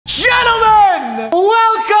gentlemen,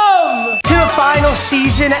 welcome to the final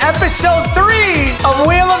season, episode 3 of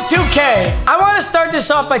Wheel of 2K. I want to start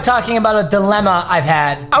this off by talking about a dilemma I've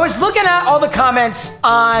had. I was looking at all the comments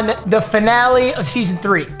on the finale of season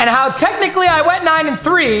 3 and how technically I went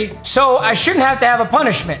 9-3, so I shouldn't have to have a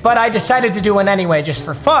punishment, but I decided to do one anyway just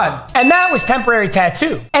for fun. And that was temporary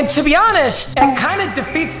tattoo. And to be honest, it kind of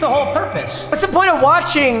defeats the whole purpose. What's the point of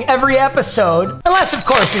watching every episode? Unless, of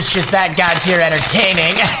course, it's just that god-tier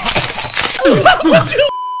entertaining.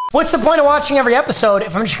 What's the point of watching every episode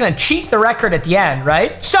if I'm just gonna cheat the record at the end,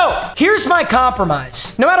 right? So, here's my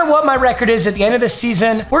compromise. No matter what my record is at the end of this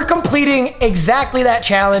season, we're completing exactly that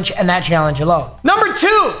challenge and that challenge alone. Number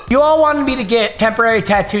 2, you all wanted me to get temporary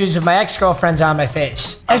tattoos of my ex-girlfriends on my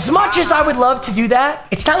face. As much as I would love to do that,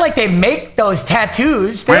 it's not like they make those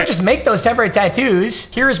tattoos. They don't just make those temporary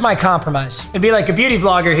tattoos. Here's my compromise. It'd be like a beauty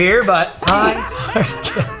vlogger here, but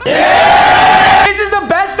this is the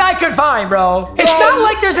best I could find, bro. It's not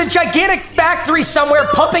like there's a gigantic factory somewhere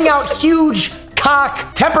pumping out huge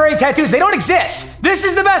cock temporary tattoos. They don't exist. This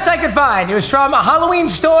is the best I could find. It was from a Halloween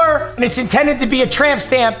store, and it's intended to be a tramp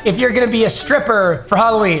stamp if you're gonna be a stripper for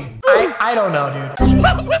Halloween. I don't know, dude. What's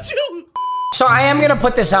wrong with you? So I am gonna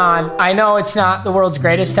put this on. I know it's not the world's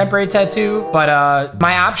greatest temporary tattoo, but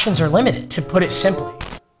my options are limited, to put it simply.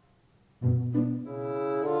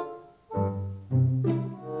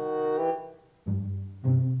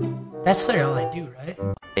 That's literally all I do, right?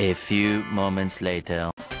 A few moments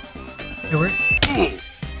later. It worked?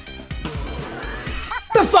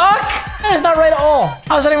 The fuck? That is not right at all.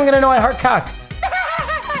 How's anyone gonna know I heart cock?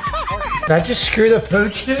 Did I just screw the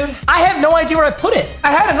pooch, dude? I have no idea where I put it.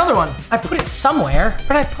 I had another one. I put it somewhere.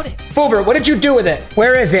 Where did I put it? Boober, what did you do with it?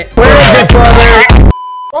 Where is it? Where is it, brother?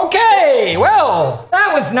 Okay, well,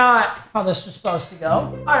 that was not how this was supposed to go.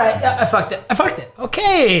 All right, yeah, I fucked it. I fucked it.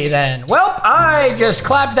 Okay, then. Well, I just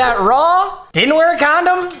clapped that raw, didn't wear a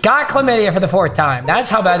condom, got chlamydia for the 4th time. That's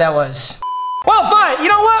how bad that was. Well, fine. You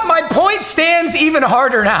know what? My point stands even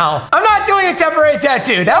harder now. I'm not doing a temporary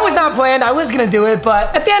tattoo. That was not planned. I was gonna do it,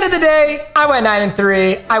 but at the end of the day, I went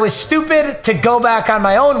 9-3. I was stupid to go back on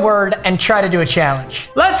my own word and try to do a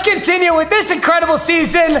challenge. Let's continue with this incredible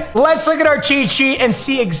season. Let's look at our cheat sheet and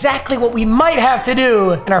see exactly what we might have to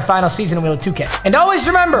do in our final season of Wheel of 2K. And always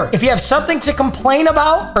remember, if you have something to complain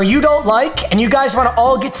about or you don't like and you guys want to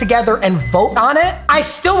all get together and vote on it, I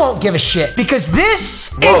still won't give a shit because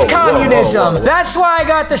this is communism. That's why I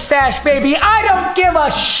got the stash, baby. I don't give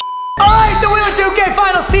a shit. All right, the Wheel of 2K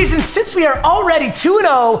final season. Since we are already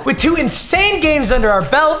 2-0 with 2 insane games under our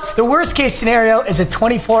belt, the worst case scenario is a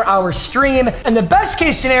 24-hour stream, and the best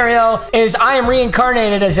case scenario is I am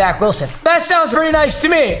reincarnated as Zach Wilson. That sounds pretty nice to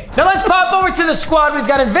me. Now let's pop over to the squad. We've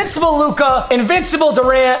got Invincible Luka, Invincible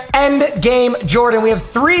Durant, and Game Jordan. We have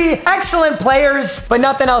 3 excellent players, but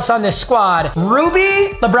nothing else on this squad.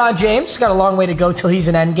 Ruby, LeBron James, got a long way to go till he's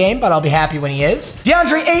an endgame, but I'll be happy when he is.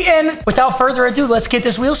 DeAndre Ayton. Without further ado, let's get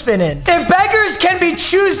this wheel spinning. If beggars can be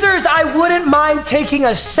choosers, I wouldn't mind taking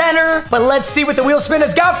a center, but let's see what the wheel spin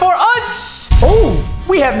has got for us. Oh,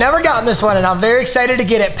 we have never gotten this one, and I'm very excited to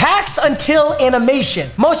get it. Packs until animation.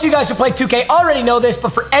 Most of you guys who play 2K already know this,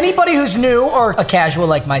 but for anybody who's new or a casual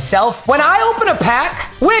like myself, when I open a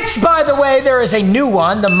pack, which, by the way, there is a new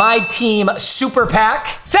one, the My Team Super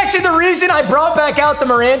Pack. It's actually the reason I brought back out the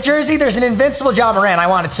Morant jersey. There's an invincible Ja Morant. I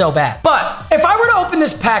want it so bad. But if I were to open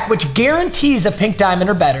this pack, which guarantees a pink diamond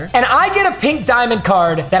or better, and I get a pink diamond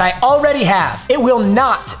card that I already have, it will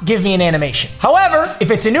not give me an animation. However,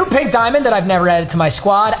 if it's a new pink diamond that I've never added to my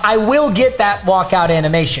squad, I will get that walkout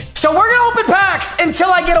animation. So we're gonna open packs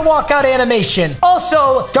until I get a walkout animation.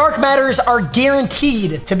 Also, Dark Matters are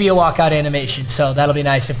guaranteed to be a walkout animation, so that'll be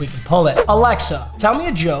nice if we can pull it. Alexa, tell me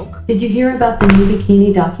a joke. Did you hear about the new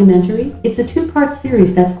bikini documentary? It's a 2-part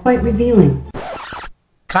series that's quite revealing.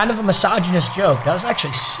 Kind of a misogynist joke. That was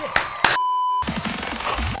actually sick.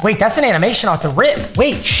 Wait, that's an animation off the rip.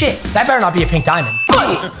 Wait, shit. That better not be a pink diamond.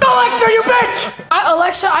 Alexa, you bitch!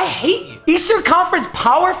 Alexa, I hate you. Eastern Conference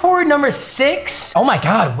Power Forward number 6. Oh my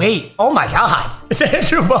God, wait. Oh my God. It's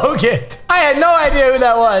Andrew Bogut. I had no idea who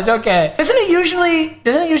that was. Okay. Doesn't it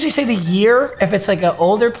usually say the year if it's like an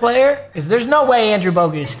older player? Because there's no way Andrew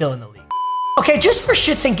Bogut is still in the league. Okay, just for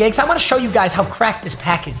shits and gigs, I want to show you guys how cracked this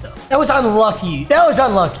pack is, though. That was unlucky. That was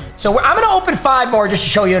unlucky. So I'm going to open 5 more just to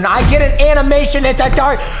show you, and I get an animation. It's a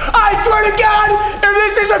dart. I swear to God, if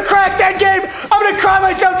this is a cracked end game, I'm going to cry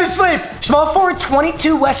myself to sleep. Small forward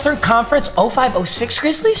 22 Western Conference 05-06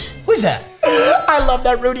 Grizzlies? Who is that? I love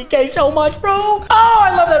that Rudy Gay so much, bro. Oh,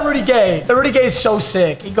 I love that Rudy Gay. The Rudy Gay is so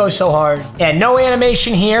sick. He goes so hard. And no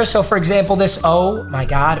animation here. So for example, this, oh my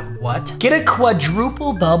God, what? Get a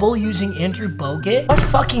quadruple double using Andrew Bogut? What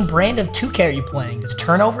fucking brand of 2K are you playing? Does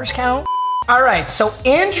turnovers count? All right, so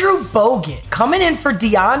Andrew Bogut coming in for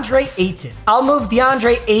DeAndre Ayton. I'll move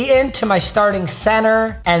DeAndre Ayton to my starting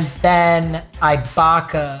center and then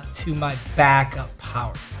Ibaka to my backup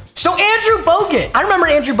power. So Andrew Bogut, I remember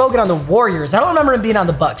Andrew Bogut on the Warriors. I don't remember him being on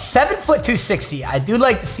the Bucks. 7 foot 260. I do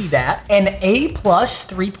like to see that. And A+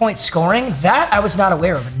 3-point scoring. That I was not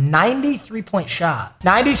aware of. 93-point shot.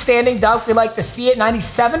 90 standing dunk. We like to see it.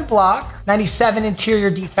 97 block. 97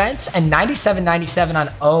 interior defense. And 97 on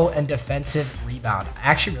O and defensive rebound.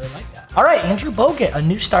 I actually really like that. All right, Andrew Bogut, a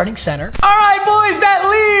new starting center. All right, boys,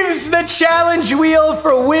 that leaves the challenge wheel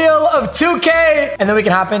for Wheel of 2K. And then we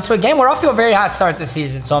can hop into a game. We're off to a very hot start this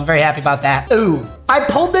season, so I'm very happy about that. Ooh. I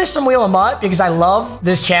pulled this from Wheel of Mutt because I love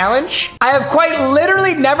this challenge. I have quite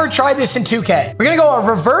literally never tried this in 2K. We're gonna go a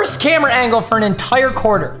reverse camera angle for an entire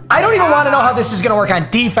quarter. I don't even want to know how this is gonna work on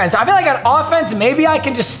defense. I feel like on offense, maybe I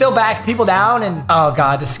can just still back people down and, oh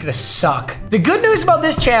God, this is gonna suck. The good news about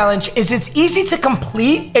this challenge is it's easy to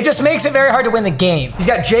complete. It just makes it very hard to win the game. He's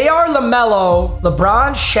got JR, LaMelo,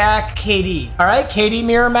 LeBron, Shaq, KD. All right, KD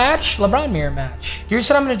mirror match, LeBron mirror match. Here's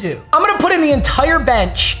what I'm gonna do. I'm gonna put in the entire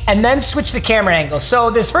bench and then switch the camera angle.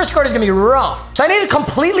 So this first quarter is gonna be rough. So I need to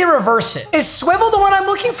completely reverse it. Is swivel the one I'm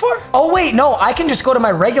looking for? Oh wait, no, I can just go to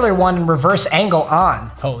my regular one and reverse angle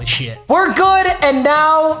on. Holy shit. We're good, and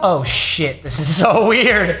now, oh shit, this is so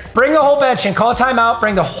weird. Bring the whole bench in, call a timeout,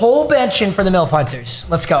 bring the whole bench in for the MILF Hunters.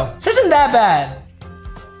 Let's go. This isn't that bad.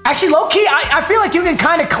 Actually, low-key, I feel like you can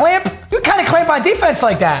kind of clamp on defense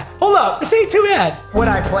like that. Hold up, this ain't too bad. Would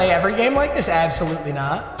I play every game like this? Absolutely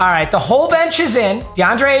not. All right, the whole bench is in.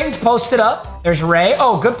 DeAndre Ayton's posted up. There's Ray.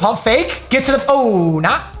 Oh, good pump fake. Get to the, oh,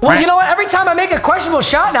 not. Well, you know what? Every time I make a questionable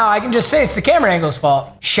shot now, I can just say it's the camera angle's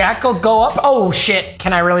fault. Shaq will go up. Oh, shit.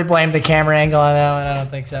 Can I really blame the camera angle on that one? I don't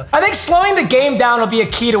think so. I think slowing the game down will be a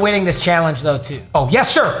key to winning this challenge, though, too. Oh,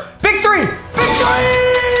 yes, sir. Big three. Big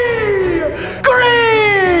three.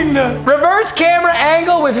 Green. Reverse camera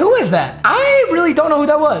angle with, who is that? I really don't know who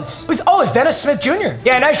that was. Oh, it's Dennis Smith Jr.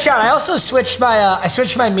 Yeah, nice shot. I also switched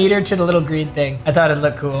my meter to the little green thing. I thought it'd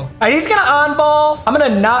look cool. All right, he's gonna on ball. I'm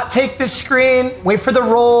gonna not take the screen. Wait for the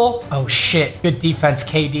roll. Oh shit, good defense,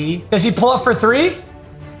 KD. Does he pull up for three?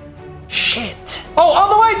 Shit. Oh,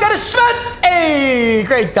 all the way, Dennis Smith. Hey,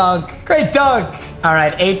 great dunk. Great dunk. All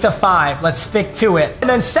right, 8-5. Let's stick to it. And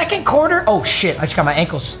then second quarter. Oh shit, I just got my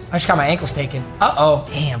ankles taken. Uh-oh.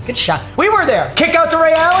 Damn, good shot. We were there. Kick out to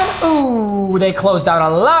Ray Allen. Ooh, they closed out a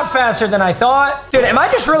lot faster than I thought. Dude, am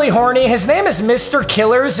I just really horny? His name is Mr.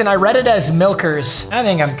 Killers, and I read it as Milkers. I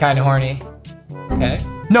think I'm kind of horny. Okay.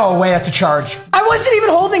 No way, that's a charge. I wasn't even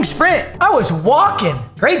holding sprint. I was walking.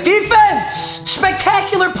 Great defense.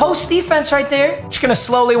 Spectacular post defense right there. Just gonna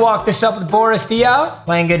slowly walk this up with Boris Diaw.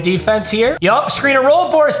 Playing good defense here. Yup, screen and roll,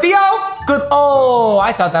 Boris Diaw. Good. Oh,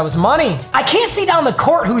 I thought that was money. I can't see down the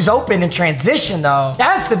court who's open in transition though.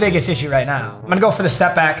 That's the biggest issue right now. I'm gonna go for the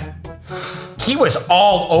step back. He was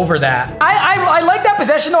all over that. I like that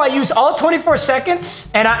possession though. I used all 24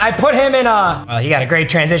 seconds and I put him in a, well, he got a great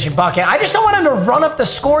transition bucket. I just don't want him to run up the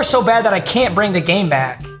score so bad that I can't bring the game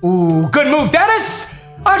back. Ooh, good move, Dennis.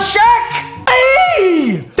 On Shaq.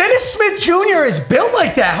 Hey, Dennis Smith Jr. is built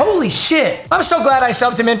like that. Holy shit. I'm so glad I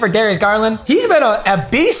subbed him in for Darius Garland. He's been a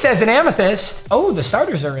beast as an amethyst. Oh, the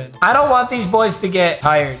starters are in. I don't want these boys to get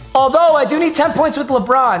tired. Although I do need 10 points with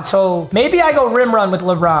LeBron, so maybe I go rim run with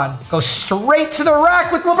LeBron. Go straight to the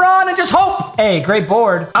rack with LeBron and just hope. Hey, great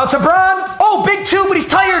board. Out to Bron. Oh, big two, but he's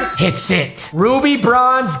tired. Hits it. Ruby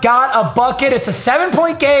Bron's got a bucket. It's a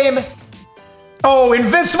 7-point game. Oh,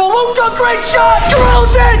 invincible Luka, great shot,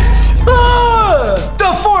 drills it! The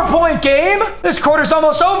 4-point game. This quarter's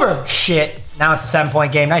almost over. Shit, now it's a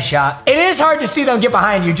 7-point game, nice shot. It is hard to see them get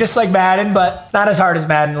behind you, just like Madden, but it's not as hard as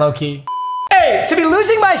Madden, low-key. Hey, to be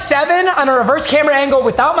losing by 7 on a reverse camera angle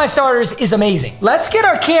without my starters is amazing. Let's get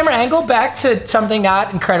our camera angle back to something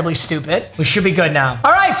not incredibly stupid. We should be good now.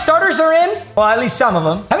 All right, starters are in. Well, at least some of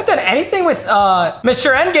them. Haven't done anything with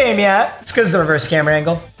Mr. Endgame yet. It's because of the reverse camera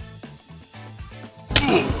angle.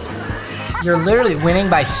 You're literally winning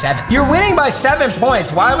by 7. You're winning by 7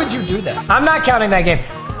 points. Why would you do that? I'm not counting that game.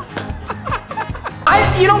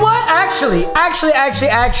 You know what?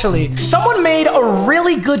 Actually, someone made a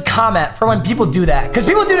really good comment for when people do that. Because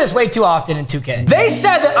people do this way too often in 2K. They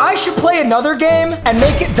said that I should play another game and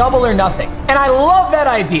make it double or nothing. And I love that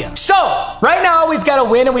idea. So, right now we've got a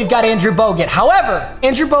win and we've got Andrew Bogut. However,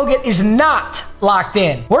 Andrew Bogut is not locked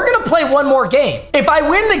in. We're gonna play one more game. If I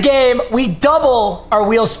win the game, we double our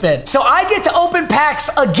wheel spin. So I get to open packs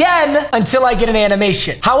again until I get an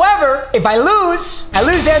animation. However, if I lose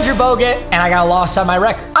Andrew Bogut and I got a loss on my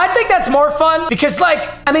record. I think that's more fun because like,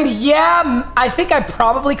 I mean, yeah, I think I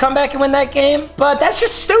probably come back and win that game, but that's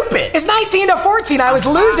just stupid. It's 19-14. I was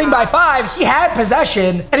losing by 5. He had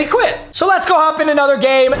possession and he quit. So let's go hop in another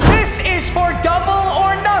game. This is for double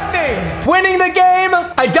or nothing. Winning the game,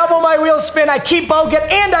 I double my wheel spin, I keep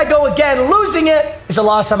Bogut, and I go again. Losing it is a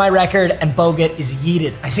loss on my record, and Bogut is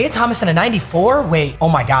yeeted. Isaiah Thomas in a 94? Wait, oh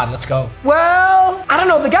my God, let's go. Well, I don't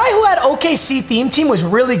know. The guy who had OKC theme team was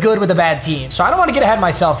really good with a bad team, so I don't want to get ahead of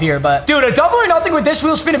myself here, but dude, a double or nothing with this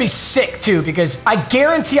wheel spin would be sick too, because I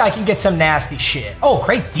guarantee I can get some nasty shit. Oh,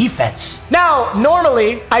 great defense. Now,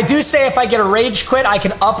 normally, I do say if I get a rage quit, I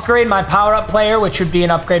can upgrade my power-up player, which would be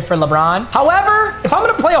an upgrade for LeBron. However, if I'm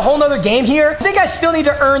going to play a whole nother game here, I think I still need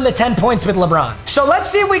to earn the 10 points with LeBron. So let's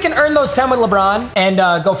see if we can earn those 10 with LeBron and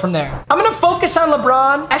go from there. I'm going to focus on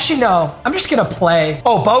LeBron. Actually, no. I'm just going to play.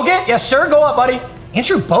 Oh, Bogut? Yes, sir. Go up, buddy.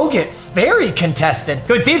 Andrew Bogut. Very contested.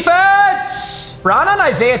 Good defense. Ron on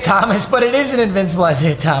Isaiah Thomas, but it is an invincible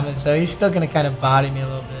Isaiah Thomas, so he's still going to kind of body me a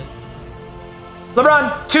little bit.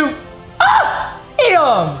 LeBron, 2. Ah!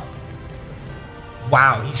 Damn.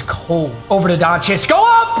 Wow, he's cold. Over to Doncic. Go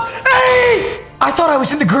up! Hey! I thought I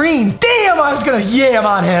was in the green. Damn, I was gonna yam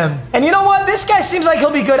on him. And you know what? This guy seems like he'll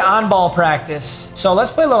be good on-ball practice. So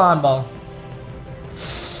let's play a little on-ball.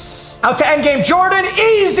 Out to endgame Jordan,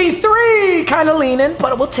 easy 3. Kind of leaning,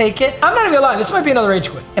 but we'll take it. I'm not even gonna lie, this might be another rage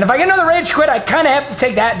quit. And if I get another rage quit, I kind of have to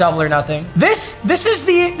take that double or nothing. This is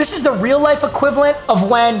the real life equivalent of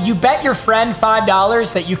when you bet your friend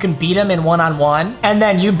 $5 that you can beat him in one-on-one, and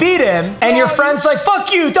then you beat him, and your friend's like,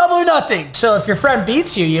 fuck you, double or nothing. So if your friend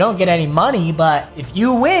beats you, you don't get any money, but if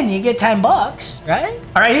you win, you get 10 bucks, right?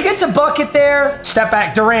 All right, he gets a bucket there. Step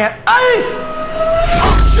back, Durant. Hey!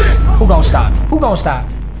 Oh, shit! Who gonna stop? Who gonna stop?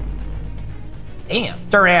 Damn.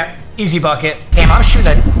 Durant, easy bucket. Damn, I'm shooting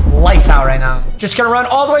the lights out right now. Just gonna run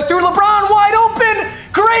all the way through. LeBron wide open.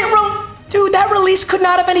 Great dude, that release could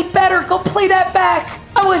not have any better. Go play that back.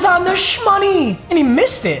 I was on the shmoney. And he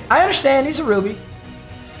missed it. I understand. He's a Ruby.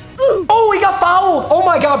 Oh, he got fouled. Oh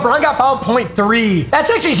my God, Bron got fouled 0.3.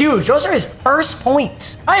 That's actually huge. Those are his first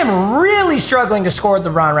points. I am really struggling to score with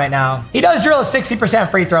LeBron right now. He does drill a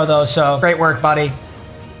 60% free throw though, so great work, buddy.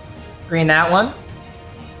 Green that one.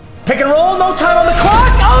 Pick and roll, no time on the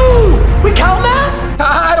clock. Oh, we count that?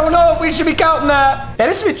 I don't know if we should be counting that.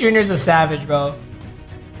 Dennis Smith Jr. is a savage, bro.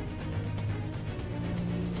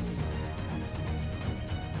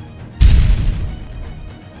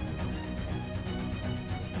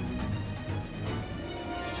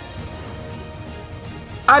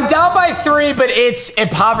 I'm down by 3, but it's a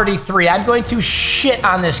poverty 3. I'm going to shit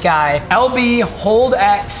on this guy. LB, hold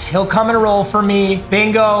X. He'll come and roll for me.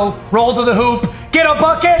 Bingo. Roll to the hoop. Get a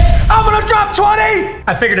bucket. I'm going to drop 20.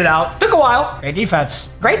 I figured it out. Took a while. Great defense.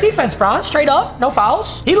 Great defense, Bron. Straight up. No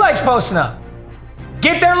fouls. He likes posting up.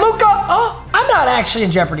 Get there, Luka. Oh, I'm not actually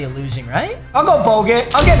in jeopardy of losing, right? I'll go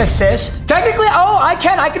Bogut. I'll get an assist. Technically, oh, I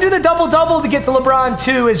can do the double-double to get to LeBron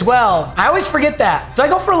too as well. I always forget that. Do I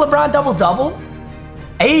go for a LeBron double-double?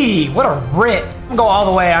 Hey, what a rip. I'm gonna go all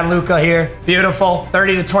the way on Luka here. Beautiful.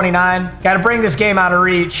 30-29. Got to bring this game out of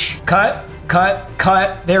reach. Cut, cut,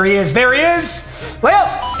 cut. There he is. There he is.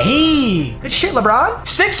 Layup. Hey, good shit, LeBron.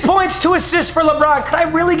 6 points, 2 assists for LeBron. Could I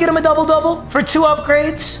really get him a double-double for 2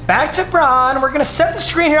 upgrades? Back to Bron. We're going to set the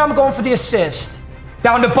screen here. I'm going for the assist.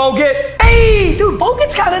 Down to Bogut. Hey, dude,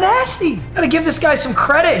 Bogut's kind of nasty. Gotta give this guy some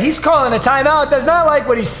credit. He's calling a timeout. Does not like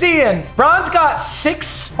what he's seeing. Bron's got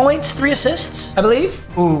 6 points, 3 assists, I believe.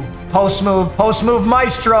 Ooh, post move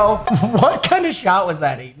maestro. What kind of shot was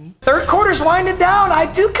that, Aiden? Third quarter's winding down.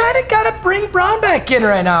 I do kind of gotta bring Bron back in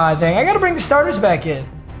right now, I think. I gotta bring the starters back in.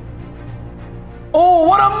 Oh,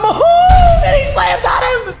 what a move! And he slams on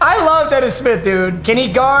him! I love Dennis Smith, dude. Can he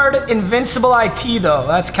guard invincible IT, though?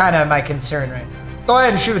 That's kind of my concern right now. Go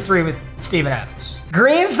ahead and shoot a 3 with Steven Adams.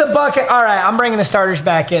 Green's the bucket. All right, I'm bringing the starters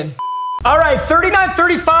back in. All right,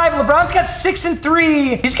 39-35. LeBron's got 6 and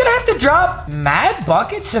 3. He's going to have to drop mad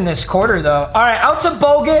buckets in this quarter, though. All right, out to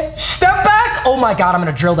Bogut. Step back. Oh, my God, I'm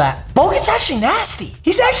going to drill that. Bogut's actually nasty.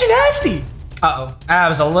 He's actually nasty. Uh-oh. That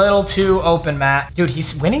was a little too open, Matt. Dude,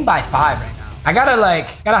 he's winning by 5 right now. I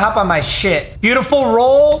gotta hop on my shit. Beautiful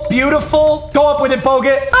roll, beautiful. Go up with it,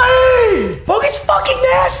 Bogut. Hey! Bogut's fucking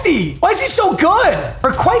nasty. Why is he so good?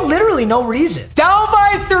 For quite literally no reason. Down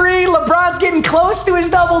by 3, LeBron's getting close to his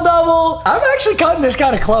double-double. I'm actually cutting this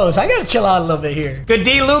kind of close. I gotta chill out a little bit here. Good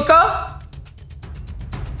D, Luka.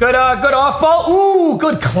 Good off ball. Ooh,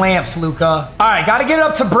 good clamps, Luka. All right, gotta get it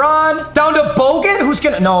up to Bron. Down to Bogut. Who's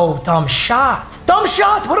gonna? No, dumb shot. Dumb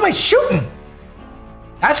shot. What am I shooting?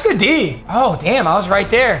 That's good D. Oh, damn, I was right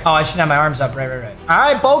there. Oh, I should have my arms up. Right. All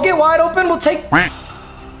right, Bogut wide open. We'll take...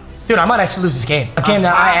 Dude, I might actually lose this game. A game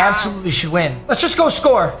that I absolutely should win. Let's just go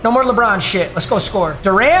score. No more LeBron shit. Let's go score.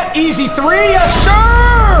 Durant, easy three. Yes,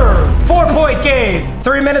 sir! 4-point game.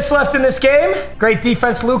 3 minutes left in this game. Great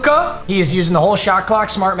defense, Luka. He is using the whole shot clock.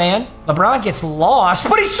 Smart man. LeBron gets lost,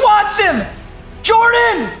 but he swats him.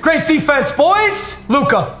 Jordan! Great defense, boys.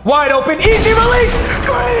 Luka, wide open. Easy release.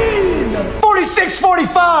 Green!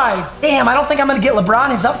 46-45. Damn, I don't think I'm going to get LeBron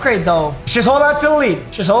his upgrade, though. Just hold on to the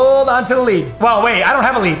lead. Just hold on to the lead. Well, wait, I don't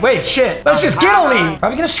have a lead. Wait, shit. Let's just get a lead.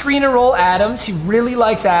 Probably going to screen and roll Adams. He really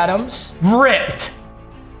likes Adams. Ripped.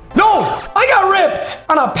 No, I got ripped.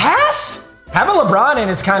 On a pass? Having LeBron in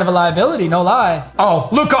is kind of a liability, no lie. Oh,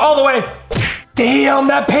 Luka all the way. Damn,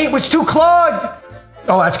 that paint was too clogged.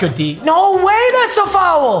 Oh, that's good D. No way, that's a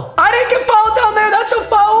foul. I didn't get fouled down there. That's a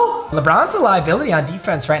foul. LeBron's a liability on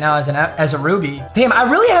defense right now as a Ruby. Damn, I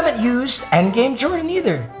really haven't used endgame Jordan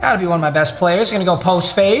either. Gotta be one of my best players. Gonna go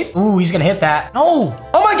post fade. Ooh, he's gonna hit that. No.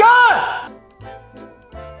 Oh my God.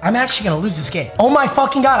 I'm actually gonna lose this game. Oh my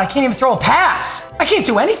fucking God, I can't even throw a pass. I can't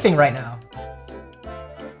do anything right now.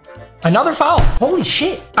 Another foul. Holy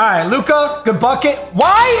shit. All right, Luka, good bucket.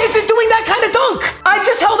 Why is it doing that kind of dunk? I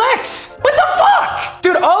just held X. What the fuck?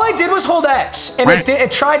 Dude, all I did was hold X, and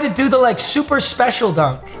it tried to do the, like, super special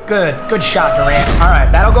dunk. Good shot, Durant. All right,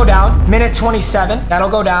 that'll go down. Minute 27, that'll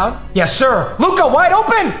go down. Yes, sir. Luka, wide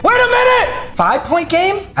open. Wait a minute. 5-point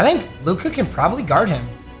game? I think Luka can probably guard him.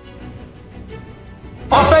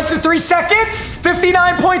 Offensive 3 seconds,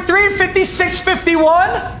 59.3,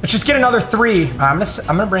 56-51. Let's just get another 3. I'm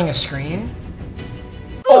gonna bring a screen.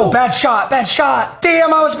 Oh, bad shot.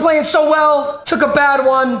 Damn, I was playing so well. Took a bad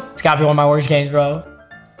one. It's gotta be one of my worst games, bro.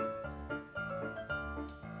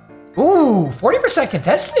 Ooh, 40%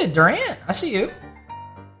 contested, Durant. I see you.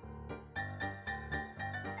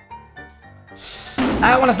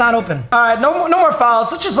 That one is not open. All right, no more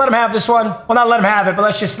fouls. Let's just let him have this one. Well, not let him have it, but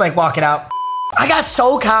let's just, like, walk it out. I got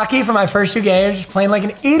so cocky for my first 2 games, just playing like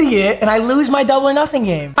an idiot, and I lose my double or nothing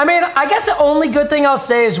game. I mean, I guess the only good thing I'll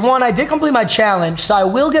say is, 1, I did complete my challenge, so I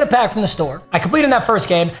will get a pack from the store. I completed that first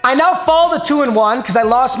game. I now fall to 2-1 because I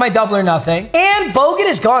lost my double or nothing. And Bogut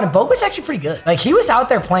is gone, and Bogut's actually pretty good. Like, he was out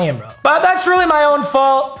there playing, bro. But that's really my own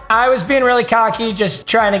fault. I was being really cocky, just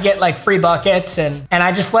trying to get, like, free buckets, and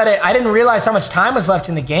I just let it. I didn't realize how much time was left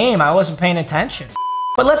in the game. I wasn't paying attention.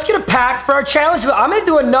 But let's get a pack for our challenge. I'm going to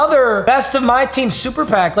do another best of my team super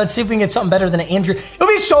pack. Let's see if we can get something better than an Andrew. It would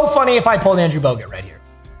be so funny if I pulled Andrew Bogut right here.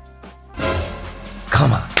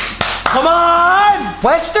 Come on. Come on!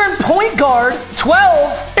 Western point guard,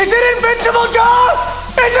 12. Is it invincible, Joe?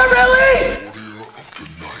 Is it really?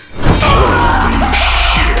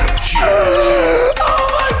 Oh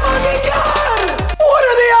my fucking God! What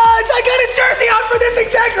are the odds? I got his jersey on for this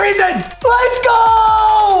exact reason. Let's go!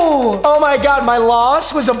 Oh my God, my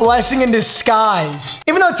loss was a blessing in disguise.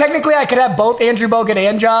 Even though technically I could have both Andrew Bogut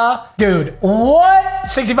and Ja. Dude, what?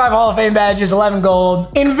 65 Hall of Fame badges, 11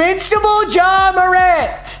 gold. Invincible Ja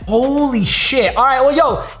Morant. Holy shit. All right, well,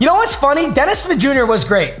 yo, you know what's funny? Dennis Smith Jr. was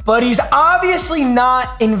great, but he's obviously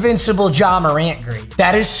not Invincible Ja Morant great.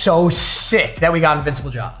 That is so sick that we got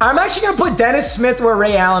Invincible Ja. I'm actually gonna put Dennis Smith where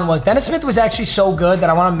Ray Allen was. Dennis Smith was actually so good that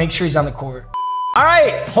I wanna make sure he's on the court. All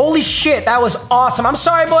right, holy shit, that was awesome. I'm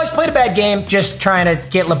sorry, boys, played a bad game. Just trying to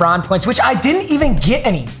get LeBron points, which I didn't even get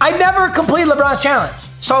any. I never completed LeBron's challenge.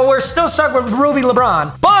 So we're still stuck with Ruby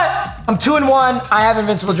LeBron. But I'm 2-1. I have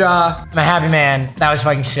Invincible Ja. I'm a happy man. That was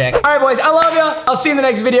fucking sick. All right, boys, I love ya. I'll see you in the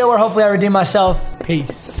next video where hopefully I redeem myself.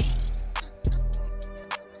 Peace.